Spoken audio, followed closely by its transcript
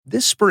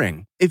This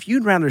spring, if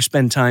you'd rather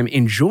spend time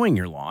enjoying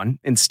your lawn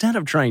instead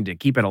of trying to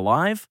keep it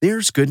alive,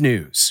 there's good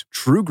news.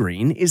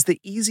 TruGreen is the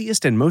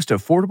easiest and most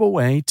affordable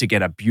way to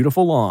get a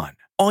beautiful lawn.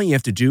 All you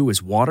have to do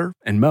is water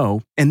and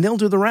mow, and they'll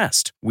do the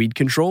rest. Weed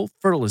control,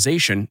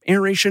 fertilization,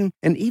 aeration,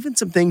 and even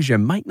some things you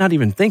might not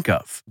even think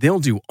of. They'll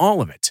do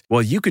all of it,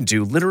 while you can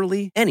do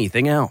literally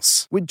anything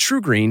else. With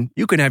TruGreen,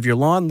 you can have your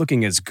lawn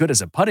looking as good as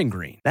a putting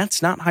green.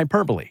 That's not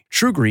hyperbole.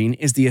 TruGreen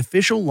is the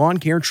official lawn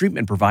care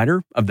treatment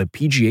provider of the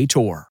PGA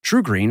Tour.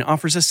 TruGreen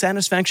offers a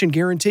satisfaction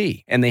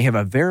guarantee, and they have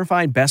a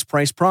verified best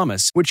price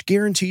promise, which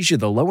guarantees you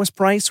the lowest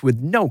price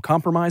with no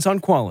compromise on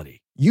quality.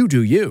 You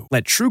do you.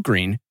 Let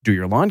TruGreen do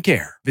your lawn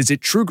care. Visit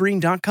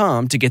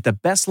TruGreen.com to get the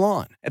best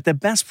lawn at the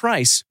best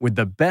price with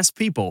the best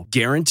people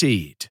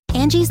guaranteed.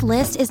 Angie's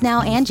List is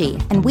now Angie,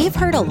 and we've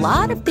heard a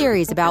lot of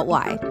theories about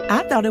why.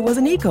 I thought it was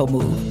an eco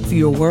move.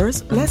 Fewer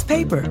words, less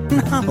paper.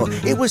 No,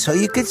 it was so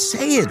you could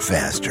say it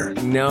faster.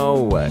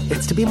 No,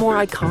 it's to be more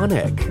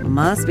iconic.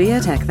 Must be a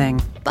tech thing.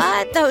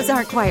 But those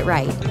aren't quite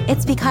right.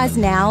 It's because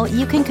now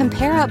you can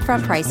compare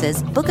upfront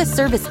prices, book a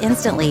service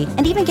instantly,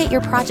 and even get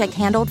your project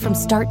handled from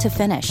start to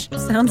finish.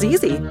 Sounds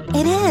easy.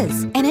 It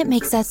is, and it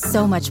makes us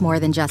so much more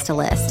than just a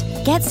list.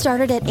 Get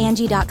started at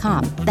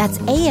Angie.com. That's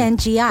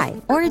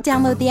ANGI, or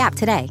download the app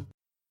today.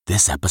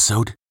 This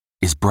episode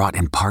is brought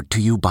in part to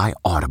you by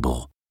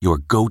Audible, your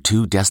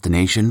go-to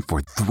destination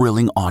for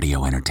thrilling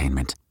audio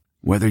entertainment.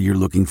 Whether you're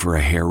looking for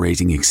a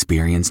hair-raising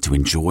experience to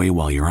enjoy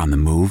while you're on the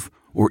move,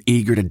 or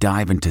eager to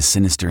dive into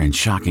sinister and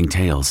shocking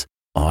tales,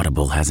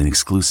 Audible has an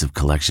exclusive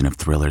collection of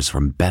thrillers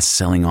from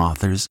best-selling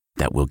authors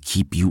that will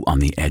keep you on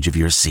the edge of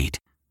your seat.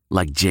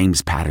 Like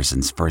James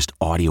Patterson's first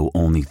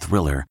audio-only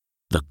thriller,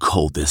 The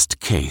Coldest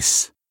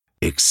Case.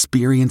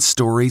 Experience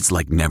stories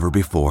like never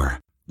before,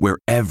 where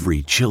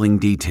every chilling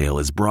detail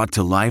is brought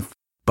to life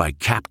by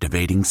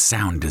captivating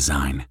sound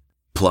design.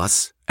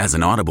 Plus, as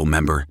an Audible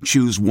member,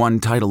 choose one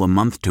title a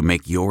month to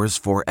make yours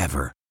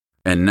forever.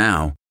 And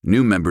now,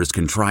 new members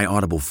can try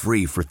Audible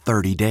free for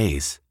 30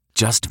 days.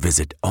 Just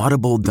visit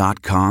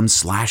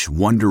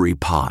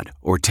audible.com/WonderyPod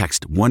or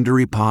text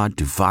WonderyPod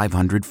to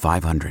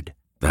 500-500.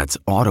 That's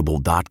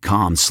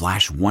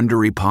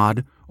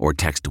audible.com/WonderyPod or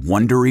text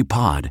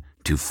WonderyPod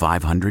to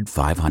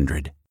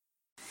 500-500.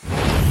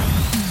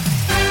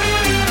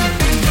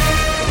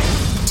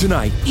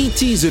 Tonight,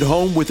 E.T.'s at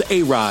home with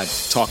A-Rod,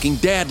 talking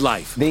dad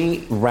life.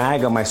 They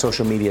rag on my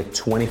social media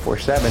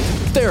 24/7.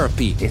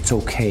 Therapy. It's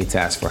okay to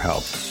ask for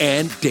help.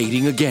 And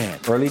dating again.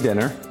 Early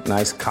dinner,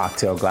 nice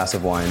cocktail, glass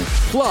of wine.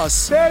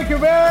 Plus, thank you,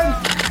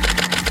 man.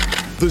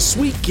 The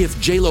sweet gift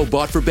J-Lo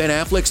bought for Ben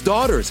Affleck's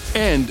daughters.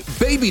 And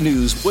baby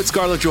news, what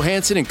Scarlett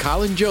Johansson and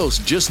Colin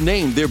Jost just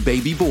named their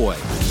baby boy.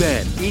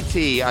 Ben.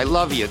 E.T., I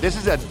love you. This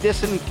is a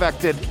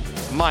disinfected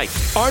Mike.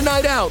 Our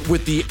night out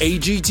with the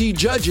AGT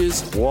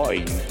judges. What are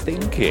you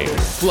thinking?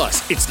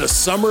 Plus, it's the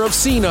summer of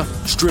Cena,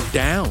 stripped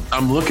down.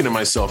 I'm looking at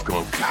myself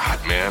going, God,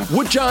 man.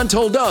 What John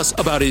told us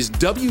about his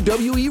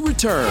WWE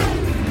return.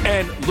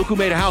 And look who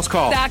made a house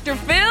call. Dr.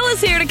 Phil is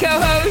here to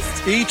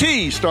co-host.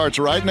 E.T. starts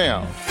right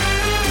now.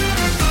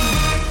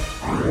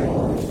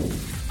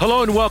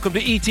 Hello and welcome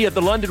to E.T. at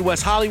the London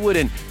West Hollywood.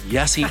 And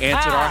yes, he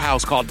answered our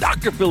house call.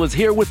 Dr. Phil is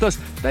here with us.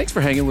 Thanks for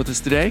hanging with us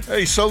today.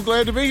 Hey, so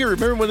glad to be here.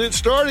 Remember when it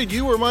started,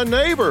 you were my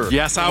neighbor.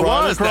 Yes, I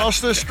right was. across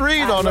the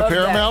street on the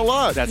Paramount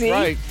lot. That's See?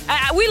 right.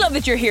 We love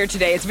that you're here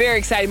today. It's very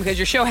exciting because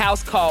your show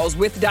House Calls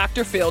with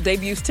Dr. Phil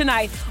debuts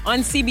tonight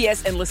on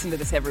CBS. And listen to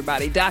this,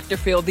 everybody. Dr.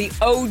 Phil, the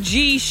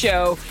OG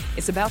show,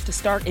 is about to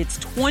start its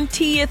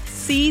 20th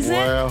season.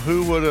 Wow,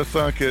 who would have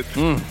thunk it?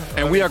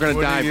 And we are going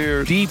to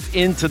dive deep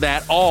into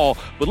that all.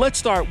 But let's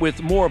start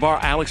with more of our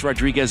Alex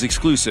Rodriguez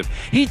exclusive.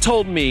 He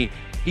told me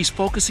he's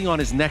focusing on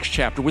his next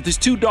chapter with his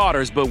two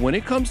daughters, but when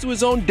it comes to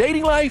his own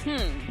dating life,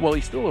 well,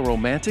 he's still a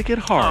romantic at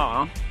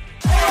heart.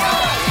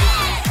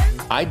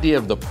 Idea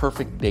of the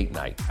perfect date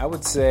night. I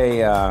would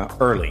say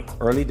early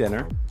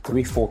dinner,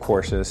 3-4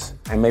 courses,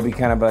 and maybe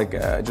kind of like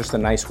just a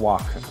nice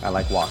walk. I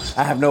like walks.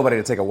 I have nobody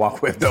to take a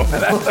walk with, though.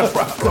 That's the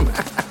problem.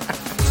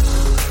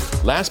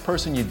 Last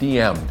person you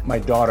DM'd. My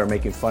daughter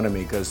making fun of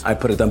me because I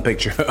put a dumb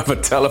picture of a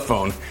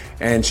telephone,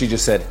 and she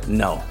just said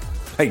no.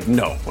 Like,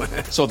 no.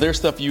 So there's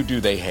stuff you do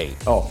they hate.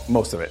 Oh,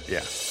 most of it,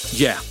 yeah.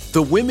 Yeah,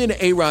 the women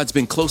A-Rod's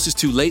been closest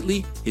to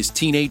lately, his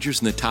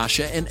teenagers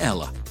Natasha and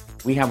Ella.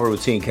 We have a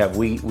routine, Kev.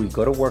 We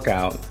go to work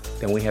out,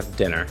 then we have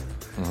dinner,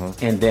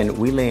 and then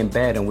we lay in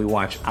bed and we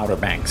watch Outer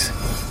Banks.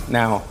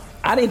 Now,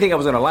 I didn't think I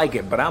was going to like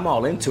it, but I'm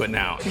all into it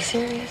now. You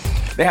serious?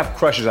 They have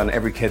crushes on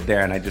every kid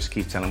there, and I just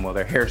keep telling them, well,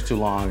 their hair's too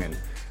long and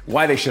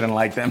why they shouldn't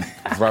like them.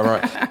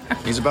 Right.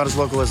 He's about as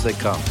local as they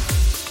come.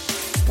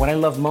 What I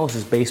love most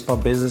is baseball,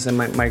 business, and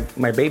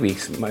my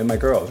babies, my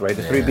girls, right?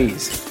 The 3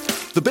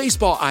 Bs. The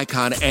baseball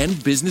icon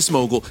and business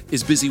mogul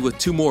is busy with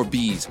 2 more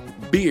Bs,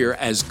 beer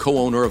as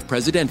co-owner of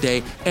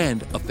Presidente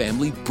and a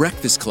family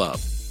breakfast club.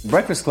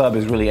 Breakfast Club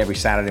is really every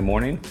Saturday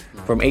morning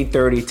from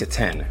 8:30 to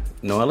 10.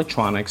 No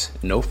electronics,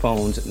 no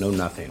phones, no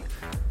nothing.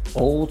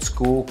 Old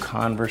school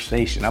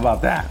conversation. How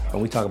about that? And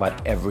we talk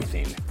about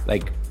everything.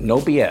 Like, no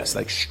BS,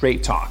 like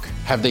straight talk.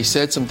 Have they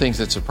said some things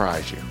that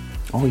surprise you?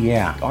 Oh,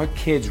 yeah. Our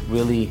kids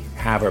really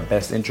have our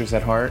best interests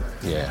at heart.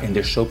 Yeah. And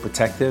they're so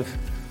protective.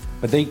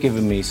 But they've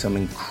given me some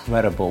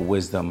incredible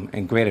wisdom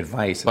and great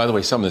advice. By the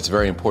way, something that's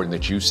very important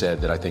that you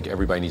said that I think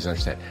everybody needs to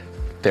understand.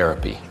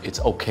 Therapy. It's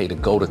okay to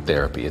go to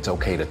therapy. It's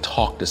okay to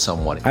talk to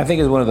someone. I think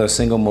it's one of the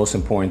single most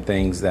important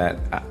things that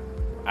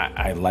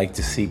I like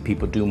to see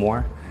people do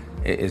more.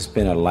 It's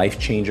been a life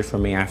changer for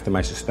me after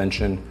my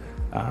suspension.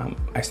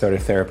 I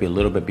started therapy a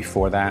little bit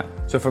before that.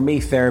 So for me,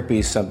 therapy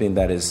is something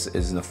that is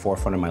in the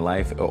forefront of my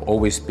life. It will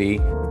always be.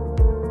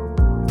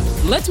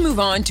 Let's move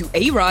on to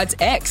A-Rod's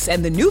ex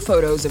and the new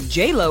photos of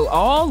J-Lo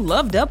all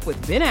loved up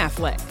with Ben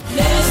Affleck.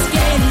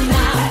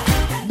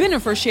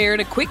 Bennifer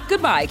shared a quick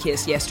goodbye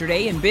kiss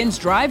yesterday in Ben's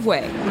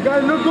driveway. You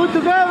guys look good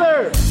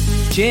together.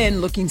 Jen,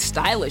 looking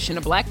stylish in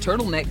a black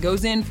turtleneck,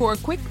 goes in for a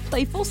quick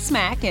playful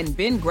smack, and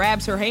Ben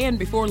grabs her hand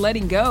before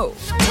letting go.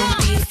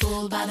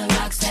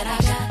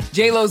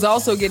 J-Lo's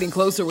also getting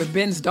closer with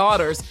Ben's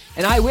daughters.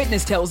 An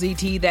eyewitness tells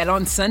ET that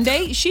on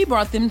Sunday, she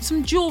brought them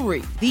some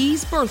jewelry,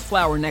 these birth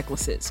flower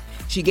necklaces.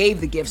 She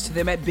gave the gifts to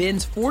them at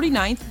Ben's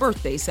 49th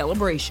birthday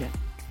celebration.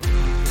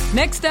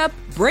 Next up,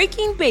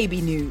 breaking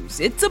baby news.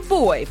 It's a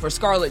boy for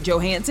Scarlett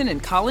Johansson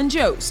and Colin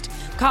Jost.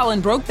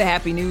 Colin broke the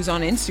happy news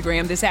on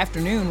Instagram this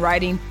afternoon,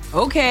 writing,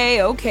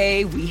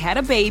 Okay, we had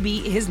a baby.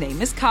 His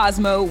name is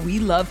Cosmo. We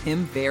love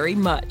him very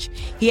much.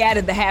 He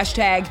added the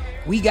hashtag,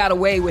 we got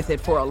away with it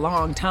for a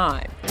long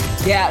time.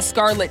 Yeah,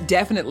 Scarlett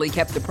definitely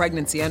kept the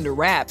pregnancy under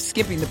wraps,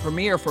 skipping the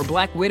premiere for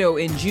Black Widow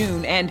in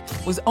June, and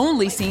was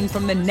only seen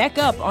from the neck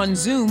up on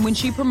Zoom when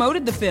she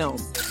promoted the film.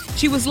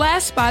 She was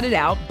last spotted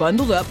out,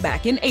 bundled up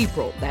back in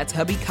April. That's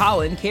hubby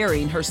Colin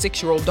carrying her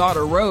 6-year-old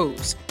daughter,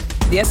 Rose.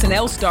 The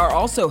SNL star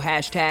also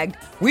hashtagged,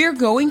 we're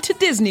going to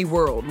Disney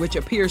World, which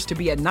appears to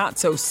be a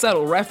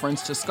not-so-subtle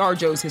reference to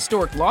ScarJo's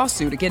historic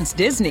lawsuit against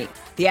Disney.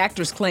 The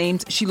actress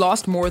claimed she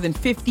lost more than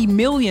 $50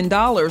 million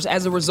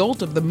as a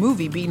result of the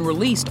movie being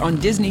released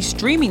on Disney's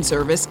streaming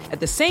service at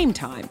the same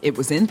time it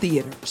was in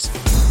theaters.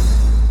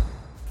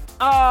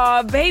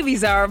 Aw,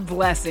 babies are a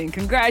blessing.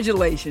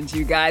 Congratulations,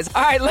 you guys.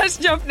 All right, let's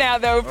jump now,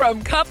 though,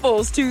 from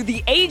couples to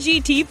the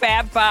AGT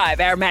Fab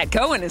Five. Our Matt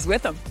Cohen is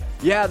with them.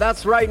 Yeah,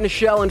 that's right,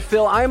 Nichelle and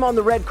Phil. I am on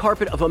the red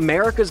carpet of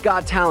America's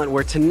Got Talent,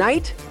 where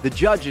tonight, the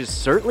judges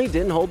certainly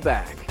didn't hold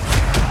back.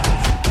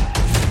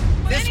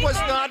 This was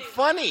not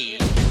funny.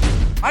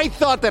 I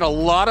thought that a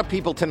lot of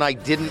people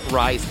tonight didn't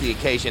rise to the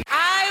occasion.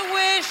 I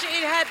wish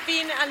it had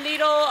been a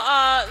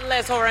little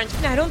less orange.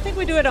 I don't think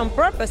we do it on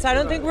purpose. I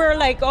don't think we're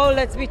like, oh,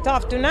 let's be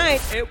tough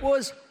tonight. It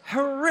was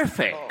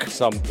horrific.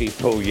 Some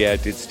people,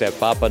 did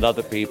step up, and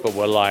other people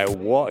were like,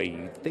 what are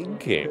you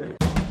thinking?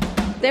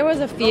 There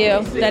was a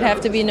few that have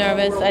to be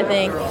nervous, I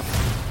think.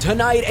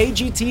 Tonight,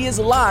 AGT is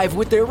live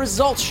with their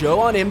results show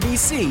on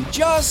NBC.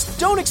 Just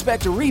don't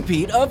expect a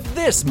repeat of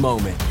this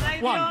moment.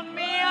 One.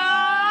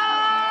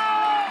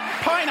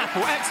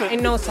 Pineapple, excellent. I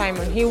know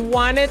Simon. He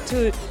wanted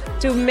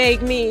to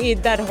make me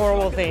eat that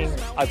horrible thing.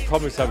 I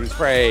promised I was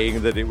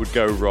praying that it would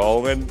go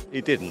wrong, and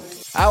it didn't.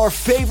 Our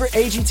favorite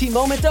AGT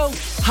moment, though?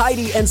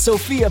 Heidi and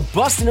Sophia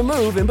busting a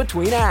move in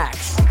between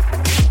acts.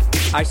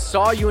 I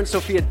saw you and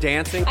Sophia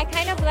dancing. I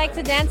kind of like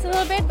to dance a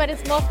little bit, but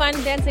it's more fun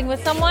dancing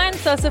with someone,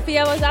 so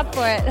Sophia was up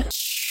for it.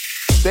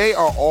 They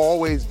are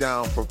always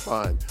down for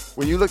fun.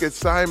 When you look at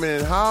Simon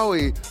and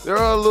Howie, they're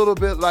a little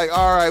bit like,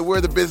 all right, we're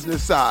the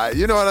business side.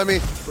 You know what I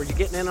mean? Were you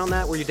getting in on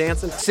that? Were you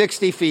dancing?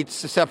 60 feet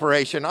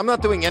separation. I'm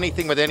not doing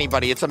anything with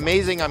anybody. It's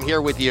amazing I'm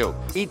here with you.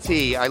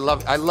 E.T., I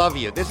love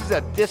you. This is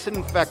a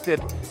disinfected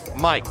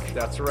mic.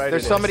 That's right.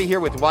 There's somebody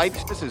here with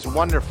wipes. This is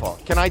wonderful.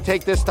 Can I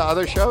take this to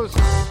other shows?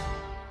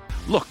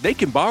 Look, they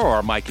can borrow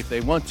our mic if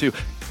they want to.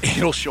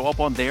 It'll show up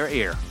on their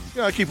air.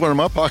 Yeah, I keep one in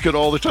my pocket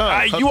all the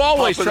time. You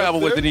always travel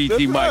with an ET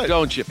mic, right.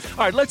 don't you?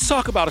 All right, let's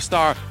talk about a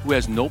star who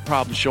has no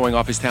problem showing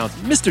off his talent,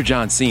 Mr.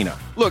 John Cena.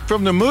 Look,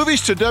 from the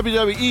movies to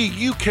WWE,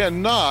 you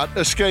cannot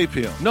escape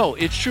him. No,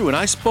 it's true, and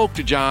I spoke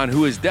to John,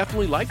 who is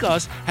definitely, like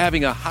us,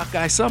 having a hot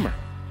guy summer.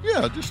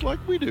 Yeah, just like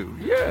we do.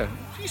 Yeah.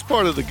 He's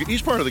part of the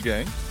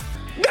gang.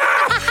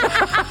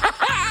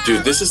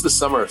 Dude, this is the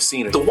summer of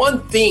Cena. The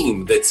one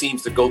theme that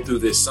seems to go through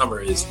this summer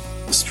is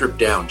the stripped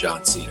down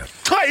John Cena.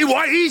 Tighty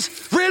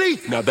whities? Really?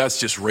 Now that's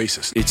just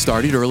racist. It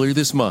started earlier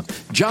this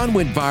month. John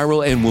went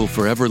viral and will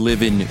forever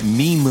live in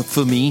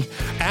meme-for-me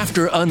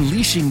after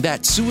unleashing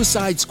that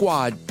Suicide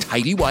Squad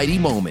tighty-whitey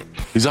moment.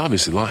 He's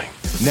obviously lying.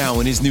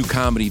 Now in his new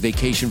comedy,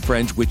 Vacation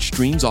Friends, which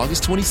streams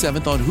August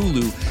 27th on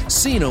Hulu,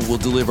 Cena will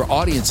deliver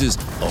audiences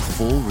a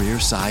full rear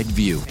side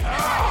view.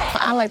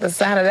 I like the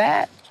sound of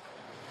that.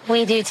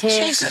 We do too.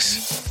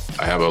 Jesus.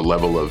 I have a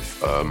level of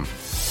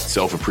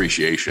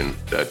self-appreciation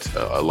that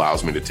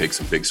allows me to take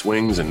some big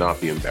swings and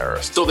not be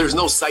embarrassed. So there's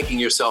no psyching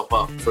yourself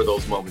up for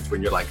those moments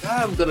when you're like,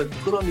 I'm going to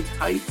put on these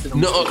tights. And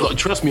No,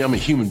 trust me, I'm a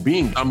human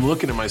being. I'm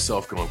looking at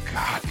myself going,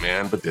 God,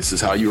 man, but this is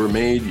how you were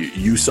made.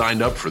 You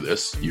signed up for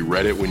this. You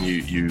read it when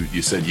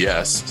you said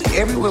yes.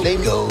 Everywhere they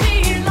go,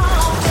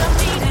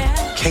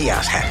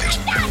 chaos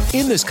happens.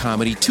 In this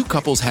comedy, two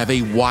couples have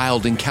a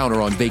wild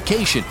encounter on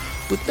vacation,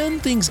 but then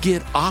things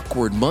get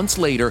awkward months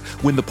later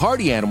when the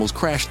party animals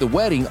crash the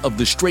wedding of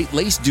the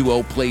straight-laced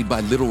duo played by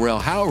Little Rel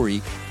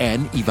Howery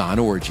and Yvonne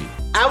Orji.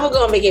 I would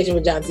go on vacation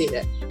with John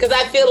Cena because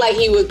I feel like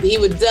he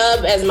would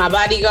dub as my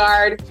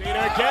bodyguard.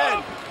 Cena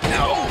again.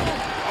 No.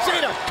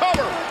 Cena,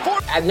 cover.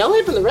 I know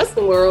him from the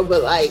wrestling world,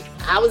 but like,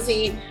 how is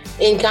he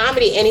in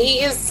comedy? And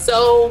he is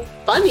so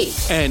funny.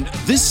 And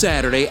this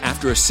Saturday,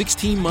 after a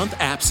 16-month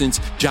absence,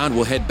 John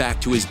will head back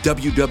to his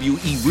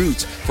WWE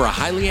roots for a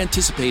highly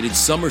anticipated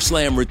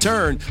SummerSlam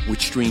return,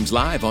 which streams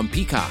live on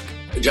Peacock.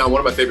 John, one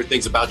of my favorite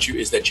things about you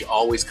is that you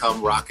always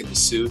come rocking the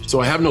suit. So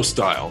I have no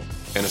style,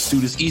 and a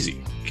suit is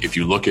easy. If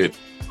you look at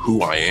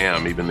who I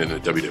am, even in a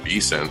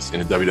WWE sense,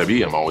 in a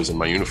WWE, I'm always in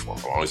my uniform.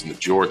 I'm always in the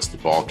jorts, the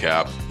ball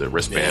cap, the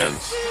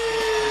wristbands.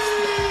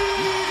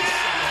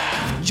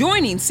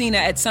 Joining Cena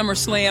at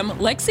SummerSlam,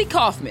 Lexi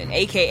Kaufman,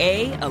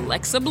 a.k.a.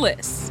 Alexa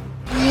Bliss.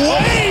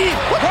 Wait!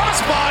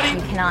 Crossbody!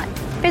 You cannot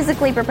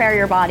physically prepare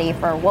your body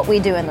for what we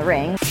do in the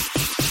ring.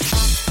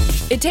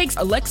 It takes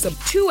Alexa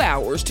 2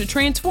 hours to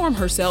transform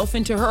herself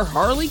into her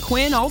Harley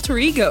Quinn alter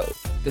ego.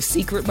 The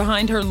secret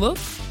behind her look?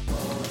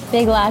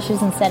 Big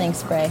lashes and setting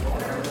spray.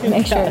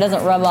 Make sure it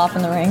doesn't rub off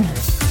in the ring.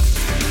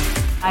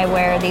 I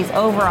wear these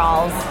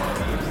overalls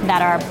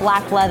that are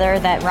black leather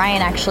that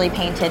Ryan actually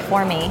painted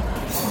for me.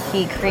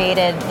 He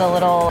created the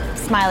little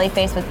smiley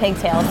face with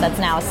pigtails that's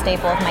now a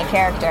staple of my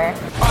character.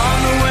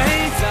 On the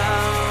way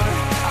down,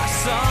 I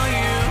saw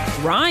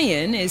you.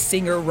 Ryan is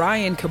singer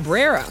Ryan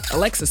Cabrera,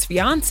 Alexa's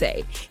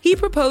fiance. He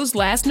proposed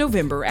last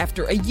November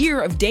after a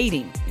year of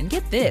dating. And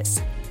get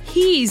this,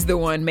 he's the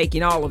one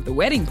making all of the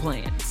wedding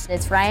plans.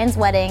 It's Ryan's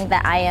wedding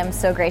that I am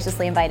so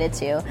graciously invited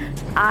to.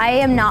 I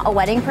am not a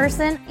wedding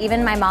person.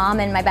 Even my mom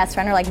and my best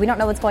friend are like, we don't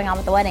know what's going on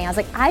with the wedding. I was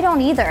like, I don't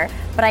either,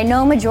 but I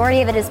know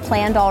majority of it is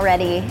planned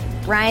already.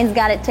 Ryan's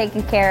got it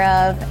taken care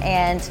of,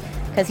 and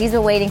because he's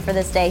been waiting for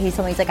this day. He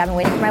told me, he's like, I've been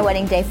waiting for my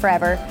wedding day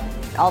forever,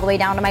 all the way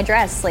down to my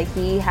dress. Like,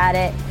 he had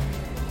it,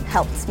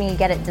 helped me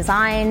get it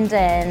designed,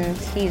 and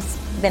he's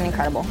been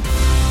incredible.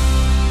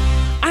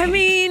 I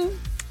mean,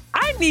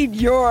 I need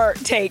your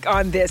take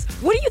on this.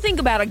 What do you think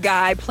about a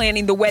guy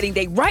planning the wedding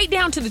day right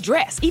down to the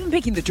dress, even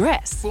picking the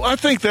dress? Well, I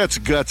think that's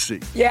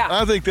gutsy. Yeah.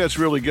 I think that's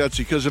really gutsy,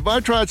 because if I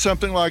tried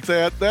something like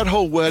that, that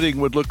whole wedding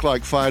would look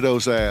like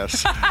Fido's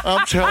ass.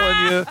 I'm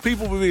telling you,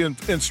 people would be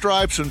in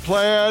stripes and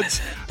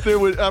plaids.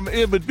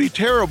 It would be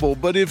terrible,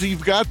 but if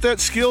you've got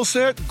that skill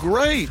set,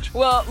 great.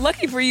 Well,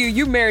 lucky for you,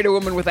 you married a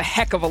woman with a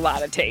heck of a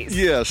lot of taste.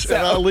 Yes, so.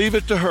 And I leave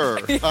it to her.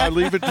 Yeah. I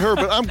leave it to her,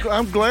 but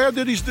I'm glad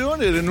that he's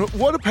doing it, and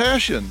what a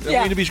passion. Yeah.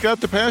 I mean, if he's got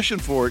the passion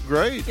for it,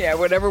 great. Yeah,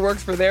 whatever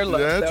works for their look.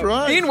 That's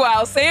right.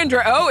 Meanwhile,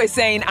 Sandra Oh is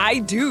saying, I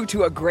do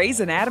to a Grey's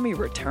Anatomy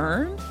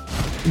return.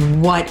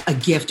 What a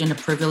gift and a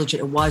privilege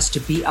it was to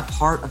be a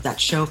part of that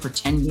show for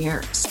 10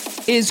 years.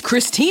 Is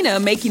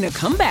Christina making a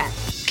comeback?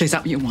 Is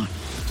that what you want?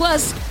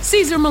 Plus,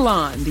 Cesar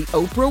Millan, the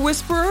Oprah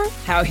whisperer,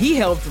 how he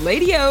helped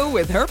Lady O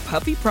with her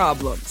puppy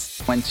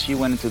problems. When she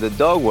went into the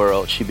dog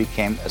world, she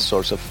became a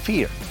source of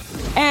fear.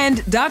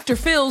 And Dr.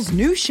 Phil's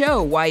new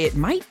show, why it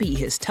might be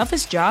his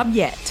toughest job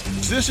yet.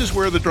 This is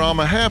where the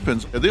drama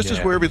happens. This is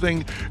where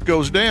everything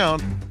goes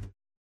down.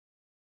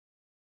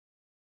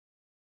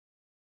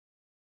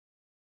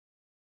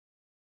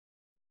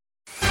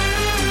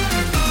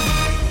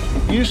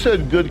 You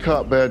said good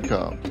cop, bad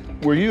cop.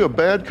 Were you a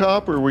bad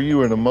cop or were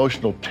you an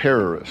emotional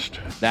terrorist?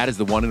 That is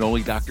the one and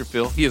only Dr.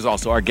 Phil. He is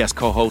also our guest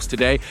co-host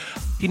today.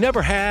 He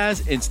never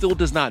has and still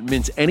does not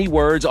mince any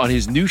words on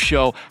his new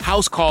show,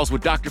 House Calls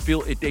with Dr.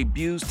 Phil. It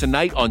debuts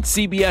tonight on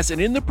CBS,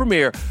 and in the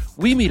premiere,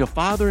 we meet a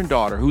father and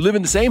daughter who live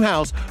in the same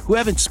house who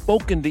haven't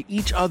spoken to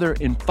each other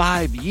in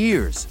 5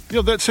 years. You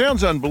know, that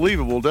sounds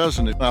unbelievable,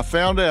 doesn't it? I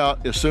found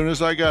out as soon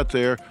as I got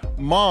there,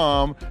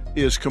 Mom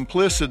is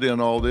complicit in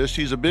all this.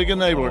 She's a big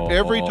enabler.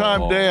 Every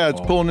time Dad's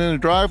pulling in the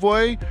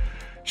driveway,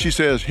 she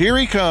says, here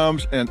he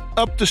comes, and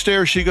up the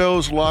stairs she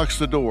goes, locks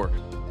the door.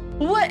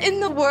 What in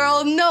the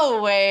world?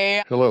 No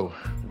way. Hello.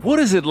 What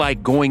is it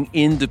like going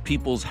into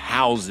people's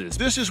houses?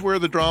 This is where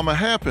the drama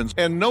happens,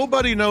 and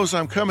nobody knows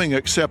I'm coming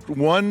except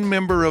one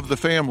member of the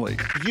family.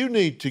 You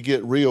need to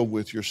get real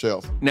with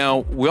yourself. Now,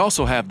 we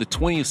also have the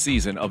 20th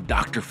season of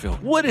Dr. Phil.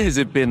 What has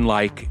it been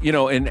like,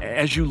 and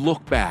as you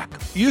look back?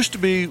 Used to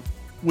be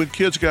when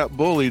kids got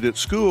bullied at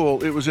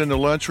school, it was in the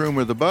lunchroom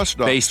or the bus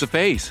stop. Face to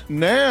face.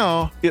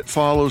 Now, it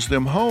follows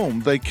them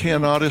home. They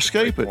cannot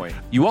escape it.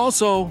 You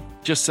also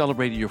just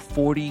celebrated your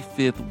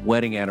 45th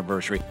wedding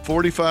anniversary.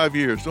 45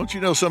 years. Don't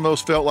you know some of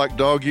those felt like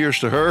dog years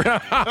to her?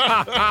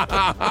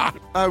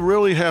 I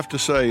really have to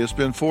say it's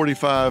been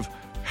 45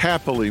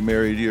 happily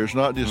married years,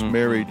 not just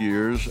married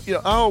years. I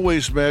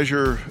always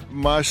measure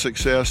my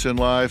success in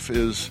life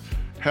is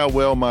how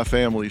well my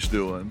family's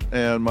doing.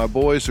 And my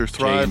boys are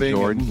thriving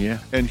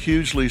and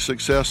hugely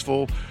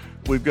successful.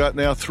 We've got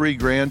now 3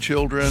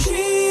 grandchildren.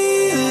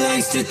 She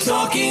likes to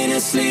talk in her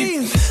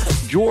sleep.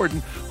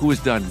 Jordan, who has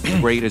done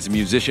great as a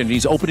musician,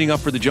 he's opening up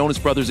for the Jonas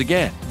Brothers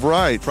again.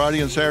 Right. Friday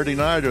and Saturday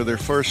night are their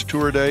first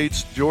tour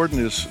dates.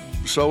 Jordan is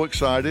so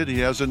excited. He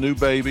has a new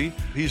baby.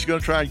 He's going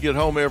to try and get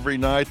home every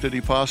night that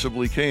he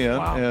possibly can.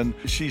 Wow. And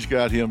she's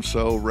got him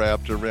so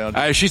wrapped around.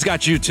 She's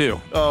got you,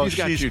 too. Oh,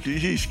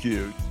 he's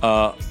cute.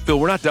 Phil,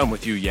 we're not done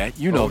with you yet.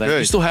 You know that. Okay.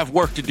 You still have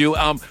work to do.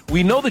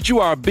 We know that you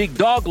are a big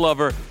dog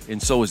lover,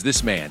 and so is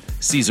this man,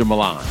 Cesar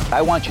Millan.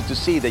 I want you to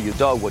see that your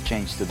dog will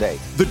change today.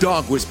 The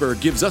Dog Whisperer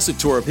gives us a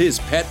tour of his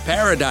pet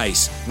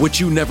paradise. What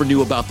you never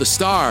knew about the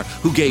star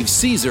who gave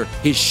Cesar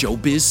his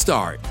showbiz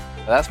start.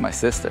 That's my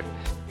sister.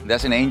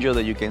 That's an angel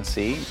that you can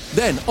see.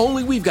 Then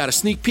only we've got a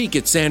sneak peek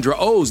at Sandra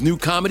Oh's new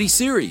comedy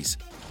series.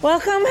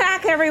 Welcome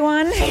back,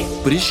 everyone.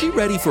 But is she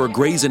ready for a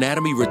Grey's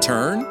Anatomy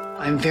return?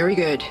 I'm very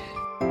good.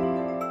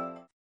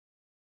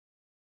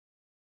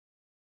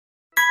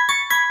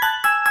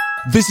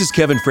 This is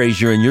Kevin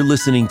Frazier, and you're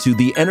listening to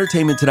the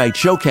Entertainment Tonight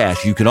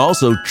Showcast. You can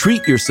also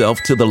treat yourself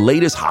to the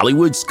latest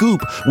Hollywood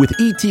scoop with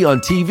ET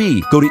on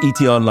TV. Go to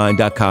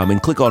etonline.com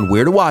and click on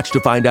where to watch to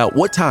find out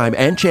what time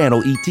and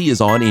channel ET is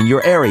on in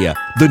your area.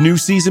 The new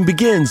season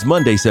begins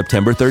Monday,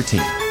 September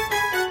 13th.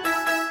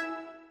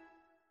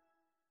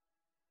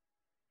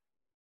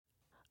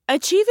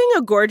 Achieving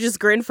a gorgeous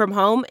grin from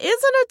home isn't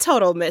a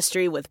total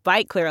mystery with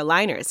Bite Clear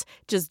aligners.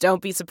 Just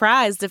don't be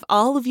surprised if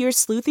all of your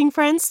sleuthing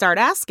friends start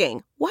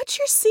asking, "What's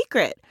your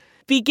secret?"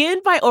 Begin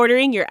by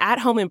ordering your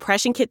at-home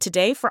impression kit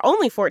today for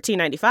only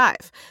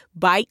 $14.95.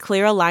 Bite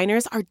Clear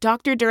aligners are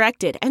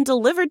doctor-directed and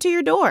delivered to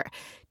your door.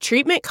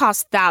 Treatment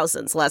costs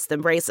thousands less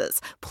than braces.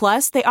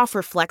 Plus, they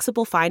offer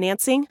flexible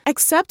financing,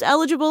 accept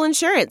eligible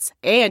insurance,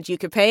 and you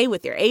can pay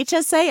with your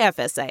HSA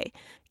FSA.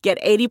 Get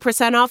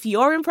 80% off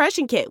your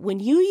impression kit when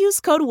you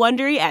use code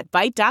WONDERY at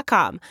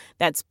Byte.com.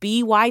 That's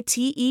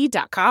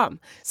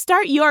BYTE.com.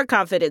 Start your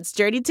confidence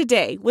journey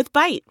today with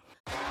Byte.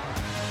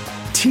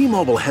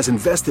 T-Mobile has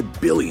invested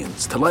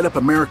billions to light up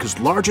America's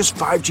largest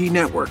 5G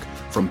network,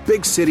 from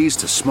big cities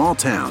to small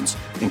towns,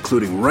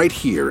 including right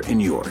here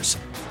in yours.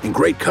 And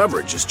great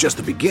coverage is just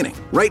the beginning.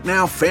 Right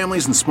now,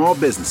 families and small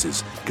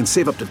businesses can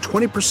save up to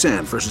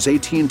 20% versus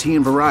AT&T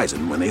and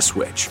Verizon when they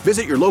switch.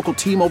 Visit your local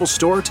T-Mobile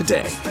store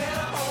today.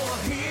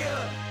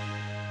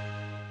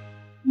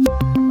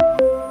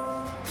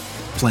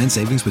 Plan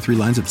savings with 3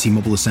 lines of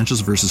T-Mobile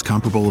Essentials versus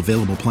comparable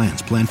available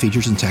plans. Plan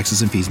features and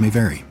taxes and fees may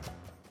vary.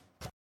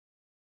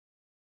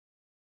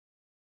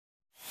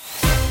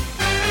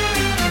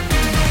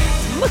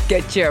 Look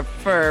at your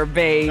fur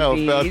babies. How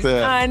about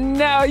that? I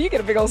know. You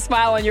get a big old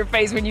smile on your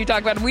face when you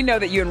talk about it. We know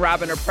that you and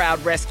Robin are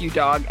proud rescue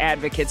dog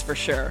advocates for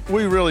sure.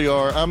 We really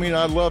are. I mean,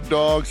 I love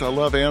dogs. I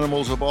love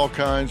animals of all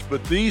kinds.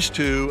 But these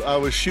two, I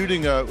was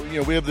shooting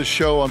we have this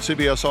show on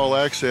CBS All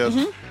Access,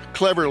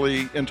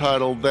 cleverly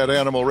entitled That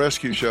Animal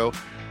Rescue Show.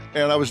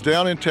 And I was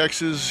down in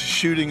Texas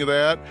shooting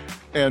that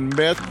and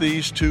met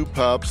these two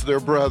pups. They're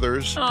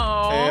brothers.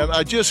 Aww. And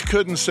I just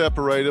couldn't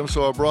separate them,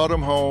 so I brought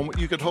them home.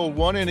 You could hold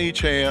one in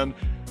each hand.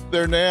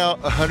 They're now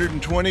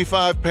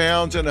 125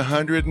 pounds and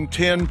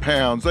 110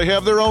 pounds. They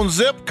have their own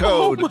zip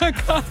code. Oh, my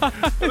God.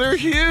 They're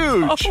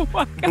huge. Oh,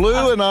 my God.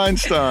 Blue and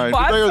Einstein.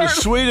 Well, They are the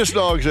sweetest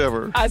dogs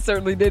ever. I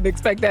certainly didn't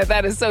expect that.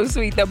 That is so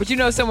sweet, though. But you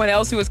know someone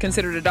else who was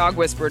considered a dog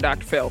whisperer,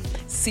 Dr. Phil?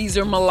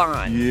 Cesar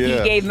Millan.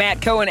 Yes. He gave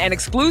Matt Cohen an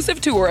exclusive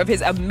tour of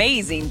his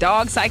amazing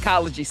dog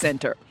psychology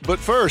center. But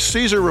first,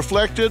 Cesar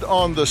reflected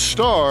on the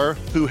star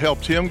who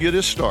helped him get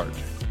his start.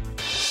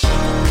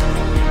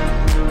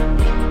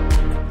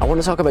 I want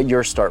to talk about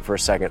your start for a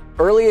second.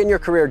 Early in your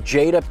career,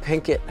 Jada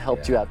Pinkett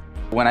helped you out.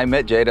 When I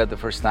met Jada the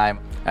first time,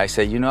 I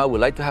said, I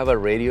would like to have a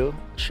radio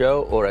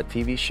show or a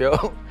TV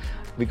show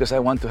because I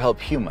want to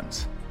help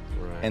humans.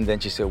 Right. And then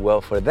she said,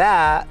 well, for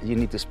that, you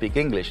need to speak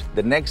English.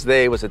 The next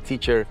day was a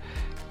teacher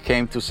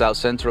came to South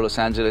Central Los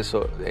Angeles,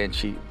 and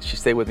she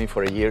stayed with me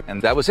for a year, and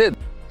that was it.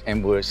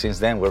 And since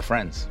then, we're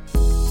friends.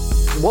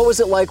 What was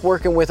it like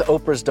working with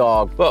Oprah's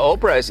dog? Well,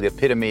 Oprah is the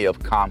epitome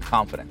of calm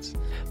confidence.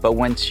 But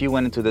when she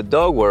went into the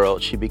dog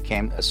world, she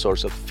became a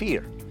source of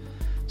fear.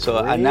 So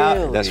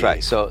now, that's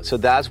right. So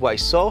that's why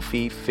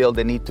Sophie felt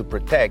the need to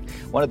protect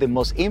one of the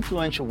most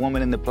influential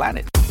women in the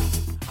planet.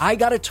 I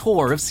got a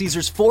tour of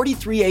Cesar's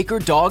 43-acre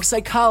dog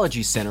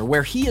psychology center,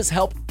 where he has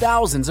helped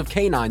thousands of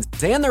canines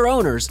and their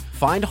owners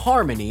find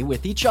harmony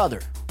with each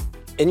other.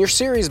 In your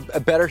series, A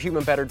Better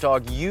Human, Better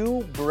Dog,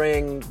 you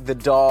bring the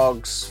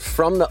dogs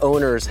from the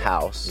owner's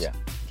house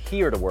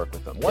here to work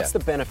with them. What's the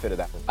benefit of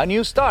that? A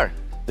new star.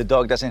 The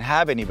dog doesn't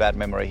have any bad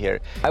memory here.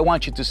 I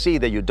want you to see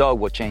that your dog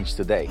will change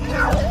today.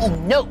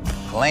 No.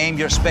 Claim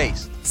your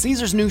space.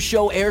 Cesar's new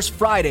show airs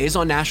Fridays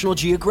on National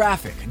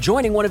Geographic.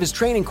 Joining one of his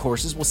training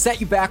courses will set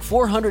you back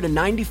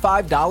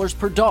 $495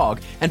 per dog,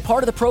 and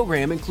part of the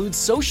program includes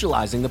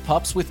socializing the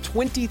pups with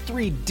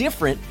 23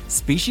 different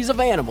species of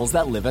animals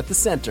that live at the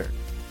center.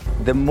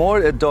 The more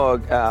a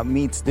dog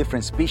meets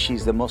different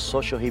species, the more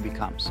social he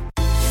becomes.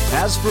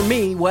 As for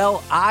me,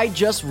 well, I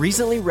just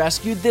recently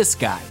rescued this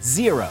guy,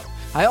 Zero.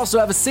 I also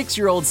have a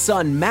 6-year-old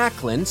son,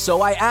 Macklin,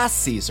 so I asked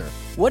Cesar,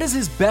 what is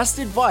his best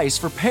advice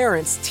for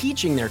parents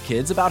teaching their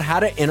kids about how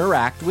to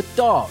interact with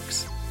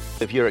dogs?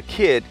 If you're a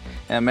kid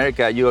in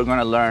America, you are going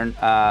to learn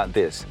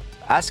this.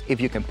 Ask if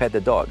you can pet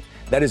the dog.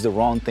 That is the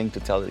wrong thing to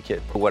tell the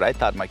kid. What I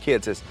taught my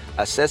kids is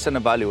assess and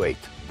evaluate.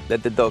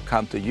 Let the dog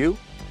come to you,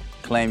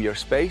 claim your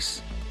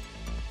space,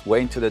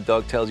 wait until the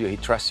dog tells you he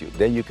trusts you.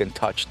 Then you can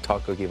touch,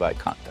 talk, or give eye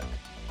contact.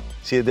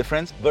 See the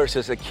difference?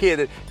 Versus a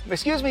kid,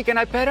 excuse me, can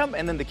I pet him?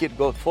 And then the kid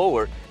goes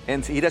forward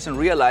and he doesn't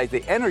realize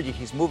the energy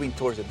he's moving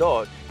towards the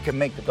dog can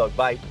make the dog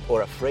bite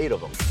or afraid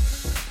of him.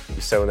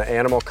 So when the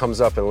animal comes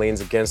up and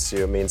leans against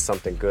you, it means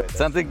something good.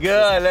 Something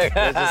good. It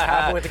just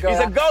happened with the goat. He's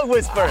a goat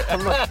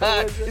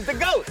whisperer. He's a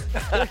goat.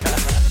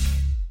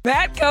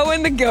 Matt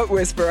Cohen, the goat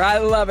whisperer. I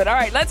love it. All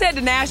right, let's head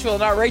to Nashville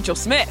and our Rachel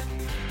Smith.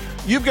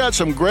 You've got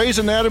some Grey's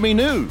Anatomy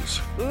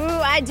news. Ooh,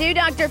 I do,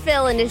 Dr.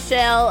 Phil and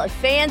Nichelle.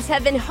 Fans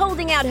have been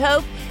holding out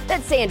hope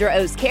that Sandra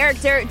Oh's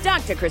character,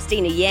 Dr.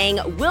 Christina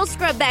Yang, will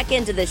scrub back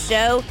into the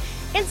show.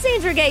 And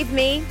Sandra gave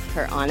me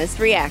her honest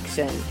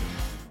reaction.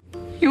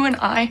 You and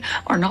I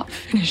are not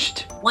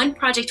finished. One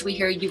project we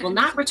hear you will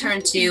not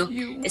return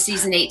to is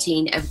season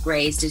 18 of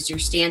Grey's. Does your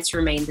stance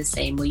remain the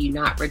same? Will you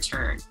not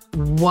return?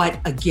 What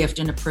a gift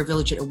and a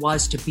privilege it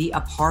was to be a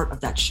part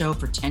of that show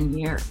for 10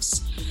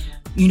 years.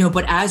 You know,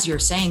 but as you're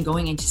saying,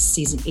 going into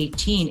season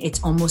 18,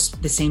 it's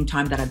almost the same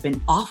time that I've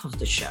been off of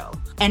the show.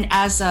 And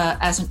as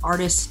an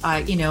artist,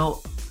 you know,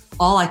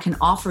 all I can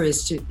offer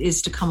is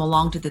to come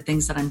along to the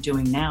things that I'm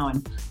doing now,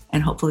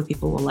 and hopefully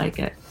people will like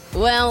it.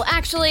 Well,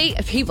 actually,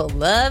 people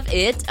love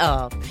it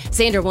all.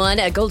 Sandra won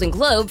a Golden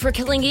Globe for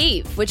Killing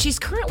Eve, which she's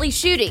currently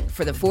shooting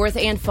for the 4th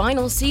and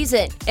final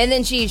season. And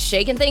then she's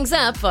shaking things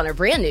up on her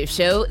brand new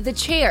show, The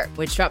Chair,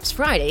 which drops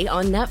Friday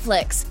on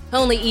Netflix.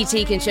 Only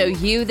E.T. can show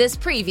you this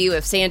preview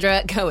of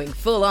Sandra going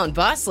full-on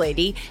boss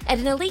lady at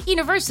an elite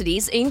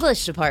university's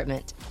English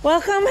department.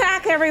 Welcome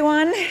back,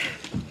 everyone.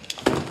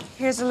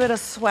 Here's a little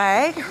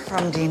swag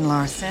from Dean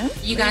Larson.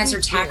 You guys are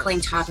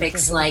tackling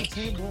topics like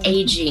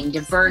aging,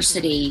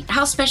 diversity.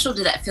 How special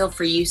did that feel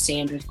for you,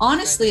 Sandra?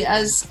 Honestly,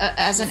 as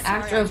an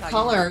actor of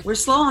color, we're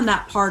slow on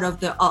that part of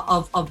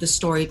the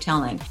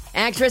storytelling.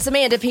 Actress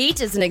Amanda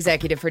Peet is an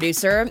executive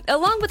producer,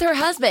 along with her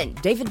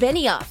husband, David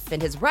Benioff,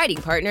 and his writing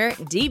partner,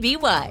 D.B.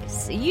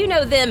 Wise. You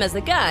know them as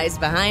the guys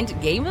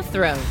behind Game of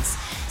Thrones.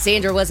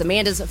 Sandra was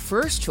Amanda's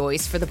first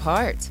choice for the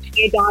part.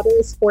 My daughter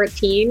is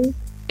 14.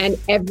 And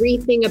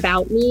everything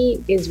about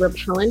me is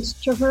repellent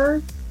to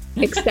her,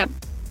 except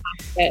the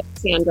fact that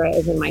Sandra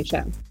is in my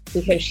show,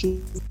 because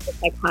she's a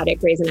psychotic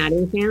Grey's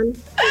Anatomy fan.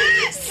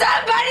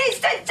 Somebody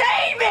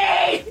detain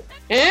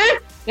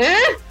me!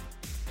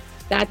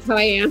 That's how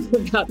I am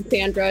about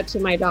Sandra to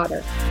my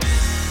daughter.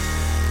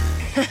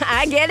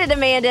 I get it,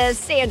 Amanda.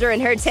 Sandra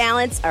and her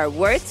talents are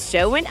worth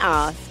showing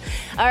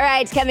off. All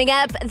right, coming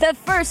up, the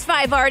first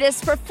 5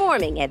 artists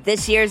performing at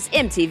this year's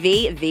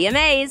MTV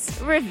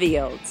VMAs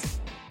revealed.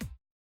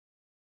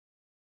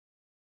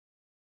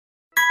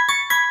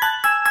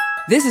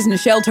 This is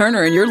Nichelle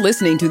Turner, and you're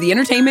listening to the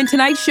Entertainment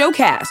Tonight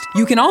Showcast.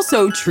 You can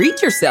also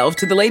treat yourself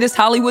to the latest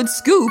Hollywood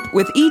scoop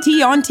with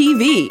ET on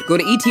TV. Go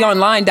to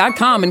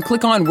etonline.com and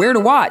click on Where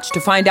to Watch to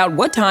find out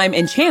what time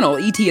and channel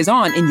ET is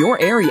on in your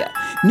area.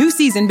 New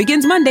season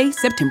begins Monday,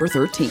 September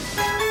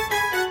 13th.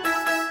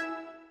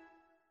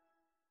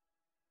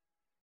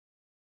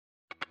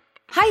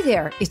 Hi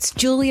there, it's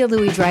Julia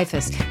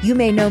Louis-Dreyfus. You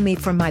may know me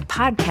from my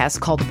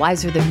podcast called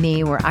Wiser Than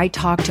Me, where I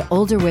talk to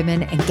older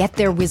women and get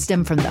their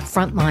wisdom from the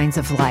front lines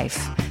of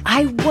life.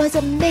 I was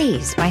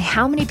amazed by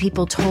how many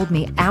people told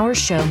me our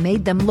show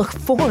made them look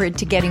forward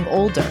to getting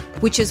older,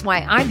 which is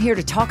why I'm here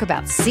to talk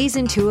about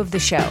season 2 of the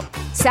show.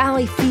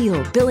 Sally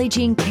Field, Billie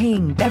Jean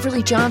King,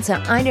 Beverly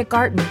Johnson, Ina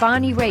Garten,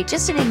 Bonnie Raitt,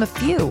 just to name a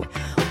few.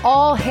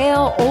 All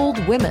hail old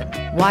women.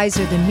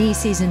 Wiser Than Me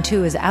season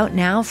 2 is out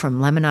now from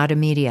Lemonada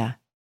Media.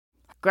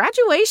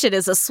 Graduation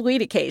is a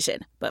sweet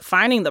occasion, but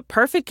finding the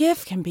perfect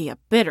gift can be a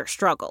bitter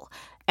struggle.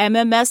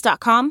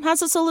 MMS.com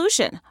has a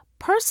solution.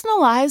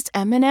 Personalized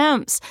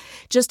M&Ms.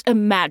 Just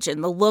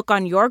imagine the look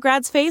on your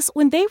grad's face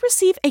when they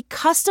receive a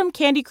custom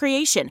candy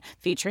creation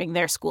featuring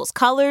their school's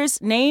colors,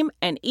 name,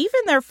 and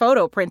even their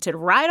photo printed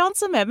right on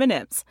some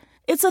M&Ms.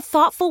 It's a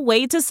thoughtful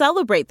way to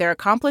celebrate their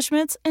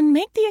accomplishments and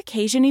make the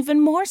occasion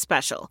even more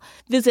special.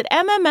 Visit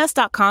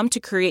MMS.com to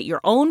create your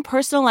own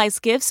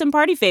personalized gifts and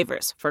party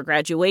favors for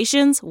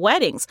graduations,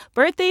 weddings,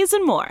 birthdays,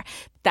 and more.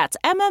 That's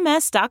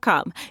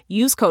MMS.com.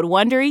 Use code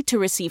WONDERY to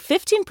receive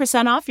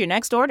 15% off your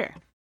next order.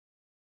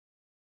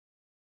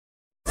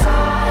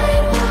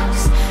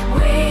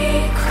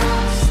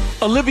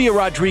 Olivia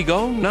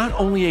Rodrigo, not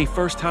only a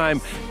first-time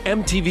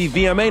MTV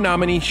VMA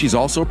nominee, she's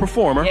also a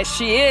performer. Yes,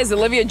 she is.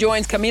 Olivia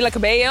joins Camila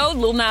Cabello,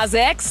 Lil Nas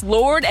X,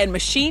 Lorde, and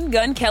Machine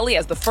Gun Kelly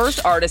as the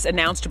first artist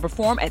announced to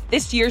perform at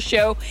this year's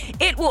show.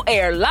 It will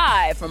air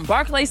live from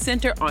Barclays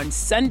Center on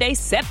Sunday,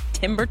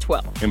 September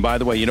 12th. And by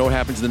the way, you know what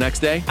happens the next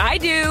day? I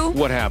do.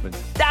 What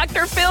happens?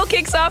 Dr. Phil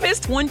kicks off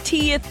his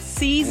 20th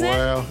season.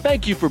 Wow.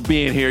 Thank you for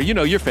being here. You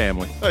know your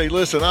family. Hey,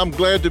 listen, I'm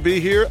glad to be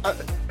here.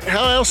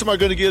 How else am I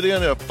going to get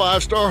in a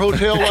 5-star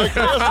hotel like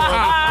this?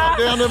 I'm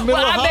down in the middle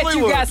of Hollywood. I bet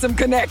you got some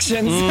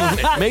connections.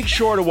 Make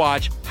sure to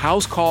watch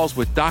House Calls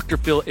with Dr.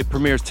 Phil. It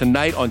premieres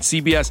tonight on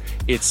CBS.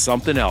 It's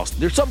something else.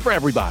 There's something for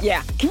everybody.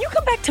 Yeah. Can you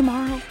come back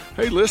tomorrow?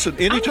 Hey, listen,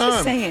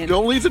 anytime. saying.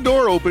 Don't leave the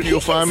door open. You'll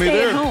find me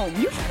there. Stay at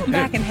home. You come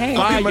back and hang.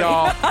 Bye,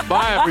 y'all.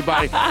 Bye,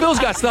 everybody. Phil's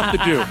got stuff to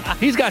do.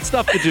 He's got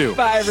stuff to do.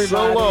 Bye, everybody.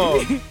 So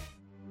long.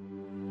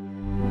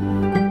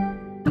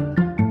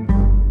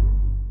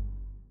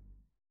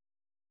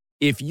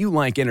 If you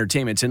like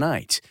Entertainment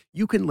Tonight,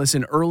 you can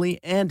listen early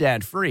and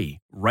ad-free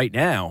right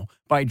now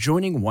by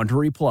joining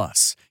Wondery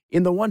Plus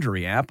in the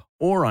Wondery app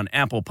or on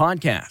Apple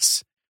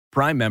Podcasts.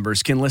 Prime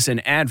members can listen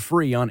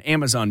ad-free on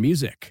Amazon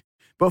Music.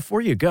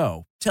 Before you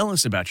go, tell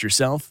us about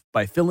yourself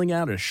by filling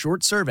out a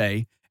short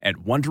survey at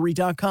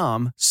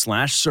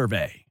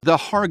Wondery.com/survey. The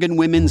Hargan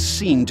women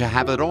seemed to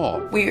have it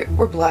all. We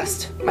were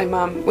blessed. My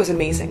mom was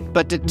amazing.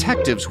 But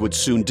detectives would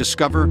soon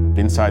discover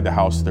inside the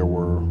house there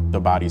were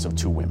the bodies of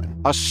 2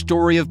 women. A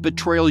story of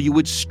betrayal you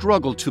would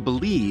struggle to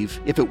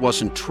believe if it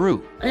wasn't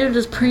true. I am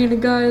just praying to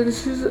God,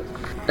 this is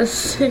a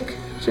sick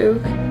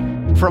joke.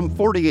 From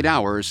 48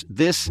 Hours,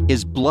 this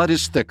is Blood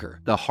is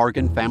Thicker, the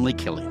Hargan family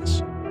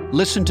killings.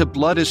 Listen to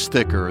Blood is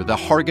Thicker, the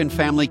Hargan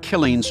family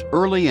killings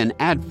early and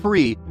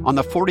ad-free on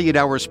the 48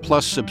 Hours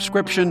Plus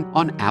subscription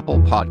on Apple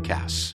Podcasts.